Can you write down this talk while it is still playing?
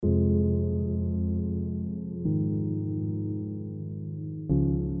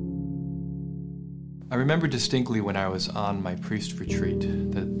I remember distinctly when I was on my priest retreat,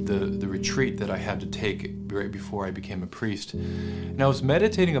 the retreat that I had to take right before I became a priest. And I was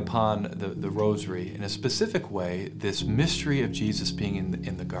meditating upon the rosary in a specific way, this mystery of Jesus being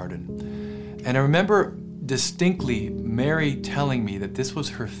in the garden. And I remember distinctly Mary telling me that this was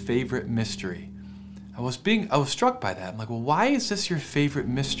her favorite mystery. I was struck by that. I'm like, well, why is this your favorite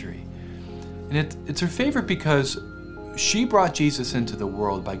mystery? And it's her favorite because she brought Jesus into the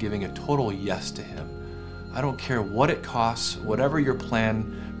world by giving a total yes to him. I don't care what it costs, whatever your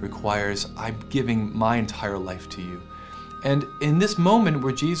plan requires, I'm giving my entire life to you. And in this moment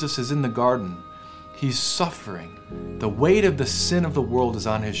where Jesus is in the garden, he's suffering. The weight of the sin of the world is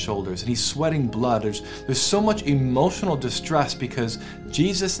on his shoulders, and he's sweating blood. There's so much emotional distress because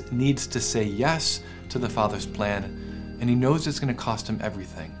Jesus needs to say yes to the Father's plan, and he knows it's going to cost him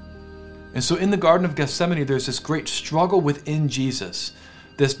everything. And so in the Garden of Gethsemane, there's this great struggle within Jesus.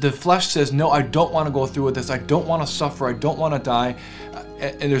 The flesh says, no, I don't want to go through with this. I don't want to suffer. I don't want to die.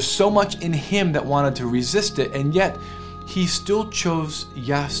 And there's so much in him that wanted to resist it, and yet he still chose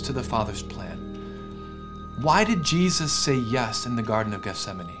yes to the Father's plan. Why did Jesus say yes in the Garden of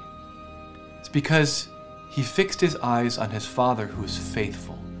Gethsemane? It's because he fixed his eyes on his Father who is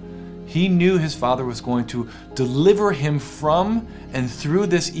faithful. He knew his Father was going to deliver him from and through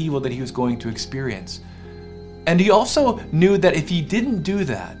this evil that he was going to experience. And he also knew that if he didn't do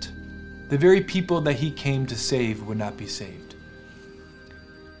that, the very people that he came to save would not be saved.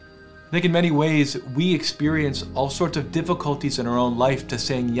 I think in many ways, we experience all sorts of difficulties in our own life to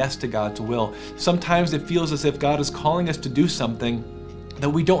saying yes to God's will. Sometimes it feels as if God is calling us to do something that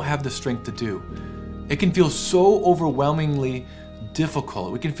we don't have the strength to do. It can feel so overwhelmingly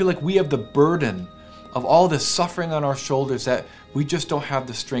difficult. We can feel like we have the burden of all this suffering on our shoulders that we just don't have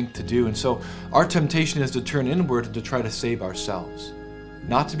the strength to do. And so our temptation is to turn inward and to try to save ourselves.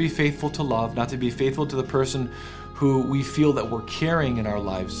 Not to be faithful to love, not to be faithful to the person who we feel that we're carrying in our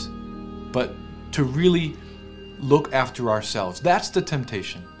lives, but to really look after ourselves. That's the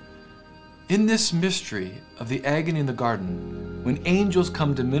temptation. In this mystery of the agony in the garden, when angels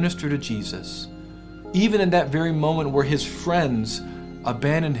come to minister to Jesus, even in that very moment where his friends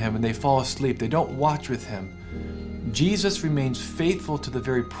abandon him and they fall asleep, they don't watch with him, Jesus remains faithful to the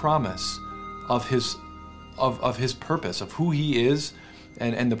very promise of his purpose, of who he is,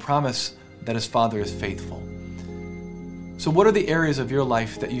 and the promise that his Father is faithful. So what are the areas of your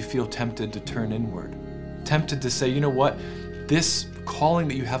life that you feel tempted to turn inward? Tempted to say, you know what, this calling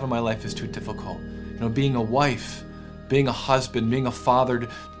that you have in my life is too difficult. Being a wife, being a husband, being a father,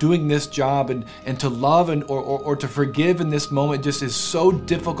 doing this job and to love or to forgive in this moment just is so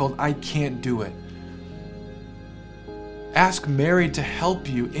difficult, I can't do it. Ask Mary to help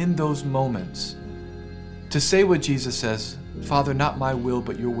you in those moments, to say what Jesus says, Father, not my will,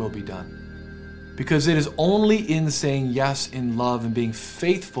 but your will be done. Because it is only in saying yes in love and being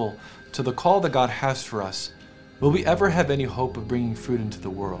faithful to the call that God has for us will we ever have any hope of bringing fruit into the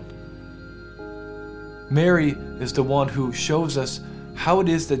world. Mary is the one who shows us how it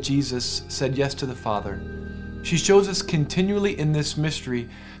is that Jesus said yes to the Father. She shows us continually in this mystery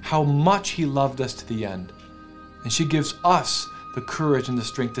how much he loved us to the end. And she gives us the courage and the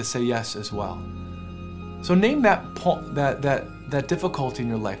strength to say yes as well. So name that difficulty in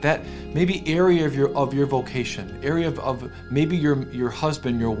your life, that maybe area of your vocation, area of maybe your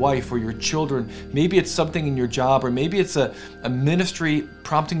husband, your wife, or your children. Maybe it's something in your job, or maybe it's a ministry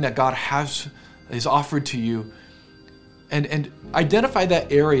prompting that God has offered to you. And identify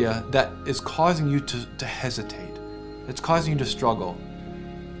that area that is causing you to hesitate, that's causing you to struggle.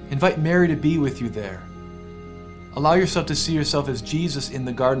 Invite Mary to be with you there. Allow yourself to see yourself as Jesus in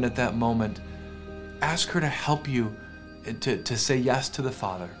the garden at that moment. Ask her to help you to say yes to the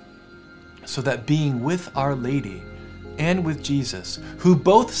Father, so that being with Our Lady and with Jesus, who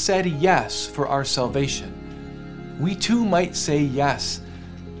both said yes for our salvation, we too might say yes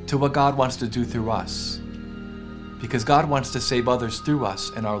to what God wants to do through us, because God wants to save others through us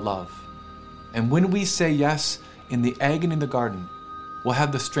in our love. And when we say yes in the agony in the garden, we'll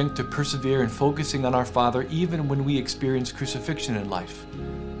have the strength to persevere in focusing on our Father even when we experience crucifixion in life.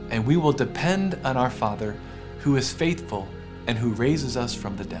 And we will depend on our Father who is faithful and who raises us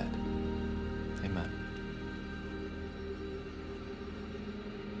from the dead.